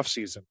in the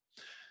offseason.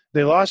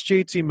 They lost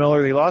JT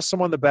Miller. They lost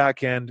some on the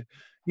back end.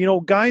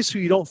 Guys who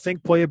you don't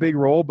think play a big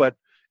role, but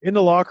in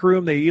the locker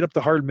room, they eat up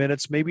the hard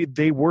minutes. Maybe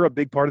they were a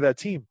big part of that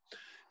team.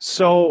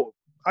 So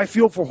I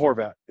feel for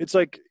Horvat. It's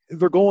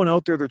they're going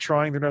out there, they're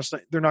trying,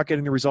 they're not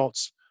getting the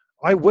results.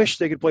 I wish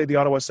they could play the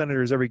Ottawa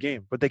Senators every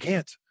game, but they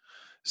can't.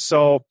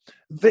 So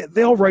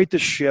they'll right the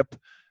ship.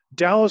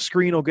 Dallas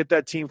Green will get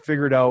that team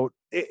figured out.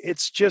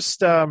 It's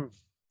just,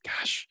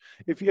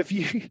 if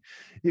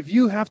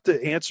you have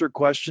to answer a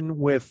question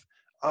with,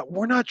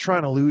 "We're not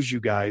trying to lose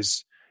you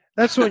guys,"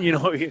 that's when you're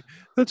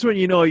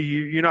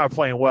not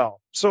playing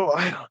well. So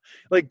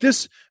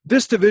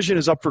this division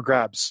is up for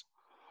grabs.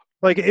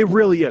 It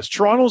really is.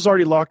 Toronto's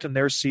already locked in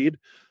their seed.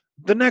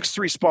 The next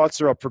 3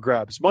 spots are up for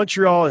grabs.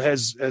 Montreal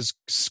has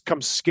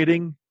come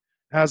skidding.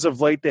 As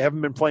of late, they haven't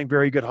been playing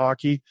very good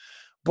hockey,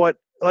 but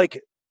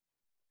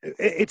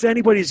it's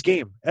anybody's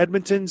game.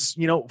 Edmonton's,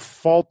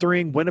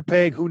 faltering.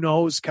 Winnipeg, who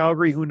knows?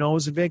 Calgary, who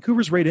knows? And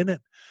Vancouver's right in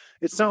it.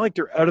 It's not like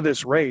they're out of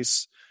this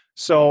race.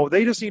 So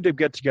they just need to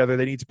get together.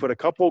 They need to put a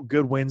couple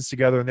good wins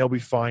together, and they'll be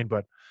fine.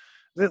 But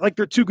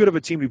they're too good of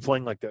a team to be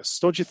playing like this,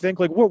 don't you think?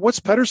 What's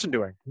Pettersson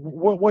doing?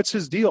 What's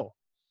his deal?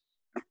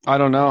 I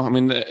don't know.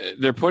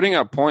 They're putting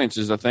up points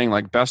is the thing.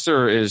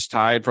 Besser is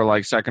tied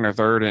for second or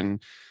third,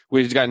 and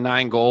we've got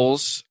 9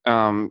 goals.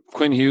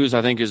 Quinn Hughes,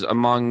 I think, is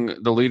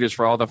among the leaders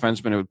for all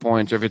defensemen with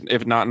points,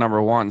 if not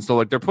number 1.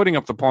 So they're putting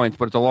up the points,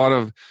 but it's a lot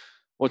of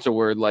what's the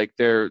word?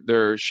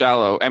 They're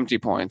shallow, empty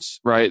points,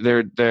 right?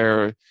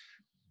 They're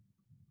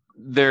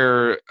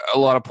a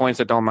lot of points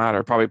that don't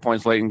matter. Probably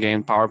points late in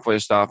game, power play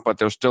stuff, but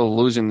they're still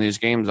losing these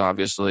games,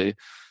 obviously.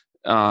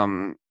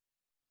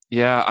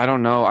 Yeah, I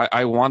don't know.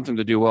 I want them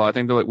to do well. I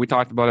think we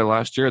talked about it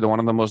last year. They're one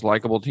of the most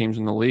likable teams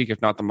in the league,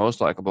 if not the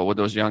most likable, with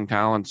those young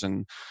talents.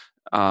 And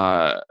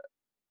I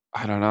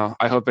don't know.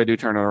 I hope they do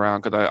turn it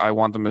around because I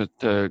want them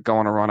to go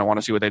on a run. I want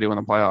to see what they do in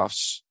the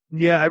playoffs.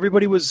 Yeah,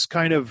 everybody was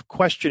kind of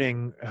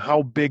questioning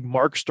how big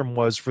Markstrom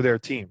was for their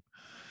team.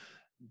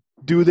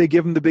 Do they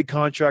give him the big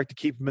contract to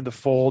keep him in the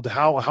fold?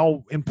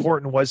 How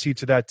important was he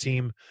to that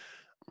team?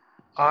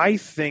 I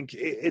think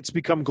it's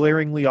become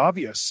glaringly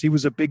obvious. He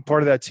was a big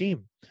part of that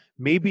team.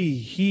 Maybe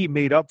he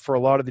made up for a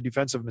lot of the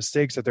defensive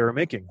mistakes that they were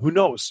making. Who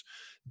knows?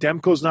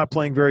 Demko's not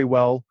playing very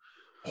well.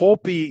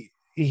 Holtby,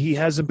 he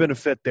hasn't been a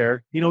fit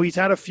there. He's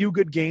had a few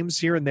good games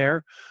here and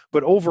there,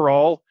 but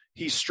overall,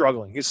 he's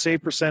struggling. His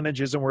save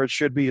percentage isn't where it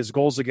should be. His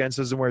goals against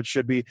isn't where it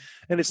should be.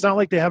 And it's not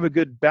like they have a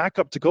good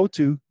backup to go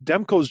to.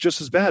 Demko's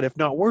just as bad, if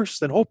not worse,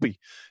 than Hopi.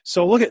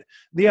 So look at,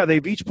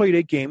 they've each played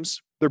 8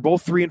 games. They're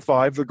both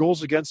 3-5. Their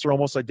goals against are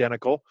almost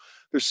identical.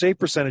 Their save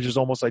percentage is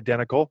almost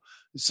identical.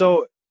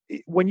 So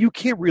when you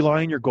can't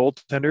rely on your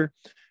goaltender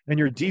and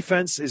your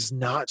defense is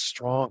not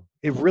strong,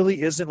 it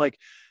really isn't like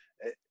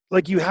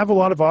you have a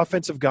lot of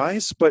offensive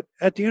guys, but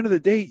at the end of the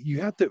day,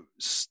 you have to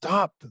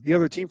stop the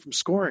other team from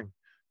scoring.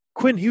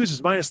 Quinn Hughes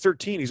is minus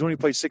 13. He's only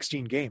played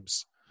 16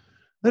 games.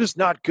 That is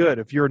not good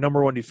if you're a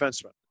number one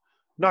defenseman.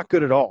 Not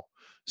good at all.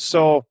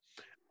 So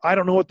I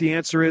don't know what the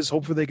answer is.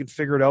 Hopefully they can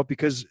figure it out,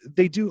 because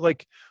they do,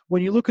 like,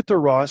 when you look at their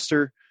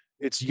roster,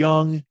 it's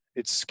young,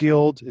 it's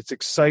skilled, it's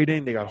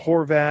exciting. They got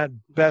Horvat,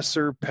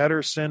 Besser,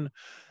 Pedersen,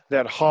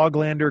 that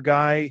Hoglander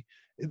guy.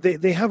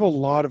 They have a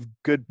lot of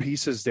good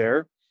pieces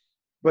there,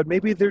 but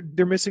maybe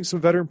they're missing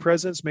some veteran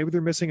presence. Maybe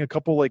they're missing a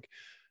couple like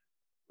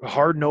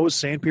hard-nosed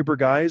sandpaper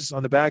guys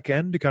on the back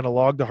end to kind of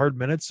log the hard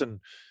minutes and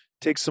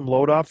take some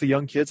load off the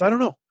young kids. I don't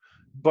know,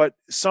 but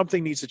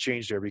something needs to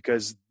change there,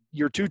 because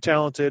you're too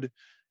talented.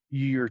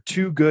 You're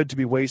too good to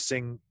be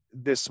wasting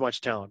this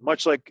much talent.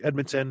 Much like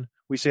Edmonton,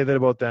 we say that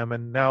about them,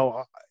 and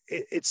now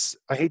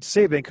I hate to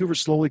say it,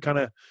 Vancouver's slowly kind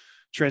of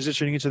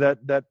transitioning into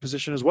that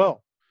position as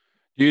well.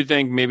 Do you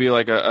think maybe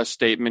like a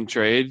statement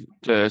trade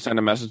to send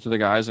a message to the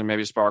guys and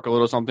maybe spark a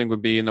little something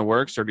would be in the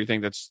works, or do you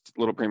think that's a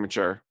little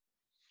premature?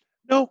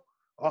 No,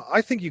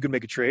 I think you could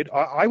make a trade.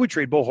 I would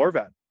trade Bo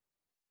Horvat.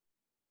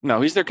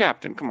 No, he's their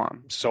captain. Come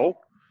on. So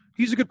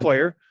he's a good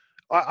player.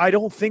 I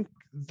don't think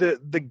the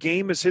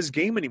game is his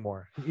game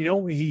anymore. You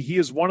know, he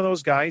is one of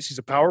those guys. He's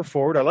a power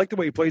forward. I like the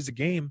way he plays the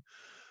game,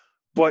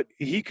 but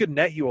he could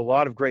net you a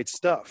lot of great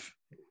stuff.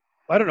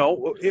 I don't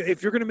know.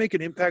 If you're going to make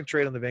an impact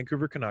trade on the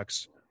Vancouver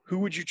Canucks, who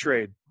would you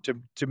trade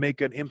to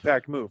make an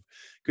impact move?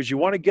 Because you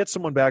want to get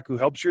someone back who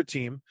helps your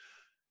team,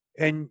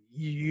 and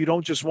you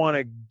don't just want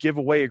to give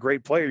away a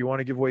great player. You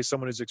want to give away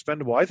someone who's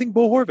expendable. I think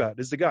Bo Horvat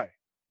is the guy.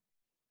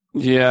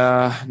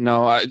 Yeah,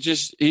 no,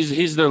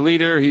 he's their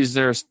leader. He's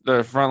their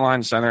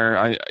frontline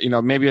center.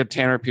 Maybe a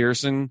Tanner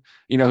Pearson.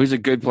 He's a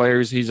good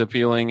player. He's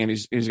appealing, and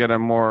he's got a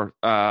more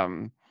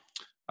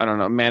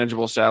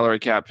manageable salary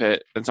cap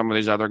hit than some of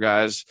these other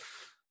guys.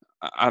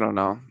 I don't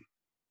know.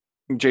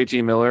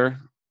 JT Miller,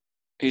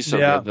 he's so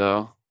good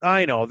though.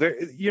 I know.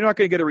 You're not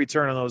going to get a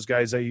return on those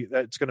guys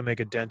that's going to make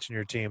a dent in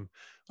your team.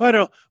 I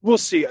don't know. We'll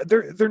see.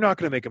 They're not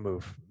going to make a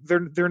move.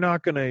 They're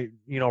not going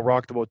to,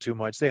 rock the boat too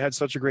much. They had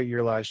such a great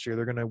year last year.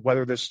 They're going to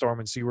weather this storm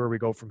and see where we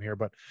go from here.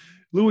 But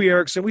Louis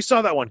Eriksson, we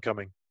saw that one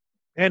coming.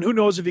 And who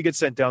knows if he gets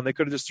sent down. They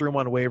could have just threw him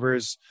on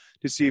waivers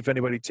to see if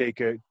anybody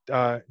takes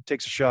a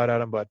shot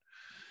at him. But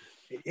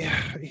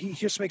he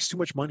just makes too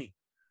much money,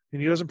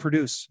 and he doesn't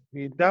produce.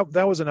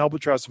 That was an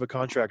albatross of a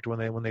contract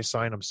when they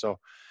signed him. So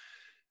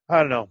I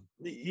don't know.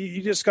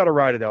 You just got to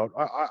ride it out.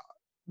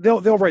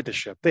 They'll right the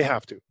ship. They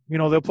have to.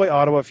 They'll play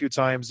Ottawa a few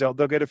times. They'll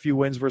get a few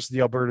wins versus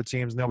the Alberta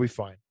teams, and they'll be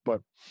fine.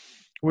 But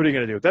what are you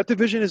going to do? That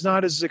division is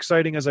not as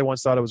exciting as I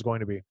once thought it was going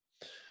to be.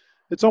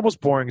 It's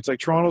almost boring. It's like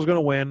Toronto's going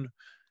to win.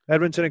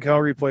 Edmonton and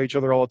Calgary play each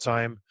other all the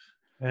time,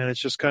 and it's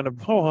just kind of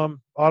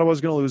ho-hum.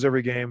 Ottawa's going to lose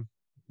every game.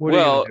 What are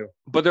you going to do?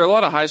 But there are a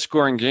lot of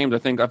high-scoring games. I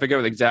forget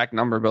the exact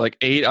number, but like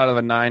 8 out of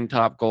the 9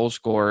 top goal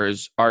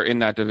scorers are in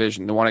that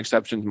division. The one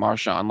exception is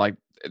Marchand. Like,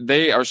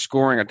 they are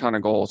scoring a ton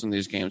of goals in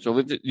these games.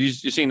 So you're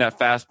seeing that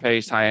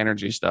fast-paced,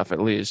 high-energy stuff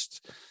at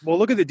least. Well,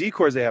 look at the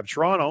decors they have.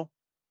 Toronto,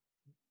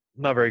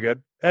 not very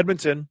good.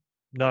 Edmonton,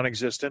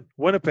 non-existent.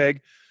 Winnipeg,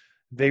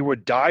 they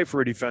would die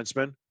for a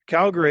defenseman.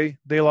 Calgary,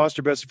 they lost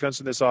their best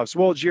defenseman this offseason.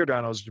 Well,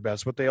 Giordano's their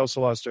best, but they also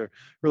lost their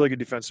really good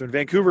defenseman.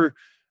 Vancouver,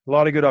 a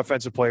lot of good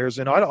offensive players.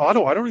 And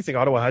Ottawa, I don't even think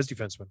Ottawa has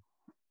defensemen.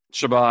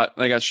 Shabbat.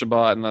 They got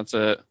Shabbat, and that's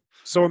it.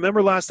 So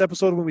remember last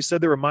episode when we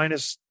said they were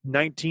minus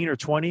 19 or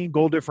 20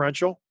 goal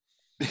differential?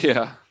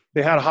 Yeah.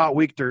 They had a hot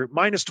week. They're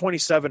minus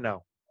 27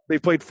 now. They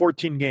played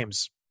 14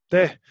 games.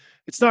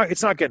 It's not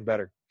getting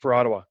better for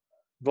Ottawa.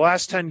 The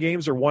last 10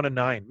 games are 1-9.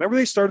 Remember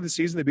they started the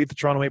season, they beat the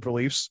Toronto Maple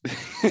Leafs?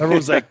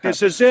 Everyone's like,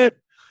 this is it.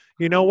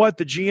 You know what?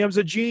 The GM's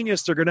a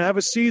genius. They're going to have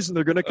a season.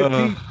 They're going to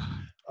compete.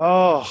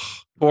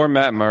 Poor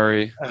Matt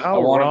Murray.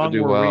 How wrong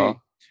were we?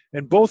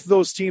 And both of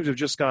those teams have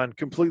just gone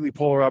completely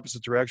polar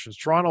opposite directions.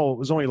 Toronto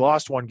has only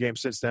lost 1 game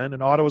since then,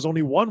 and Ottawa's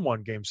only won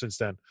 1 game since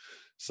then.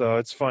 So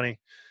it's funny.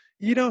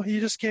 You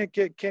just can't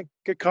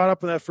get caught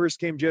up in that first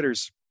game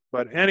jitters.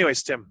 But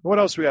anyways, Tim, what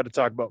else we got to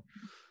talk about?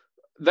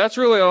 That's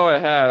really all I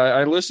had.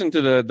 I listened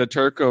to the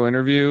Turco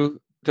interview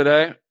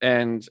today,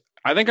 and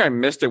I think I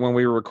missed it when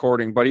we were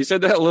recording, but he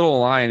said that little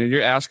line, and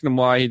you're asking him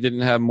why he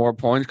didn't have more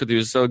points because he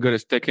was so good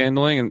at stick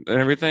handling and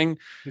everything.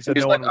 He said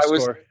no one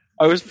would score.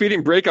 I was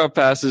feeding breakout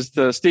passes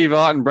to Steve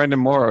Ott and Brendan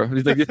Morrow.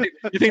 He's like, you think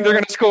they're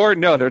going to score?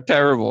 No, they're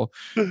terrible.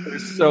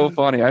 It's so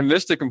funny. I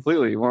missed it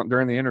completely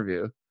during the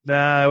interview.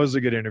 Nah, it was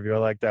a good interview. I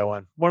like that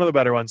one. One of the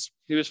better ones.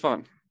 He was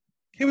fun.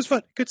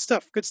 Good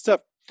stuff.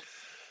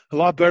 A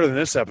lot better than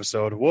this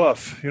episode.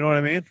 Woof. You know what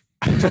I mean?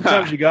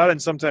 Sometimes you got it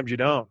and sometimes you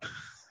don't.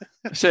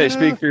 Say,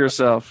 speak for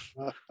yourself.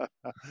 All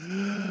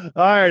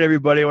right,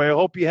 everybody. Well, I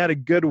hope you had a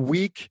good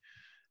week.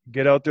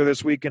 Get out there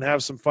this week and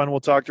have some fun. We'll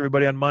talk to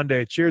everybody on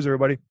Monday. Cheers,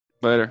 everybody.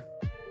 Later.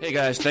 Hey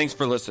guys, thanks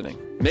for listening.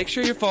 Make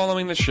sure you're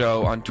following the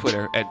show on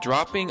Twitter at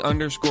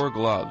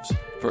dropping_gloves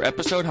for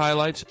episode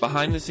highlights,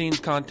 behind the scenes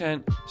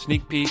content,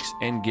 sneak peeks,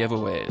 and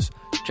giveaways.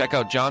 Check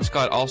out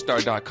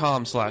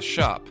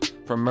johnscottallstar.com/shop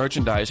for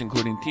merchandise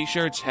including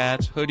t-shirts,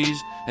 hats, hoodies,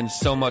 and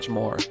so much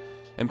more.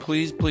 And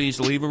please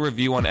leave a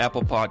review on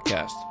Apple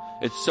Podcasts.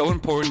 It's so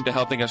important to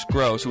helping us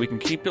grow so we can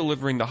keep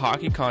delivering the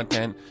hockey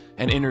content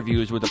and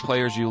interviews with the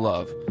players you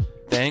love.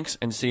 Thanks,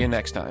 and see you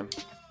next time.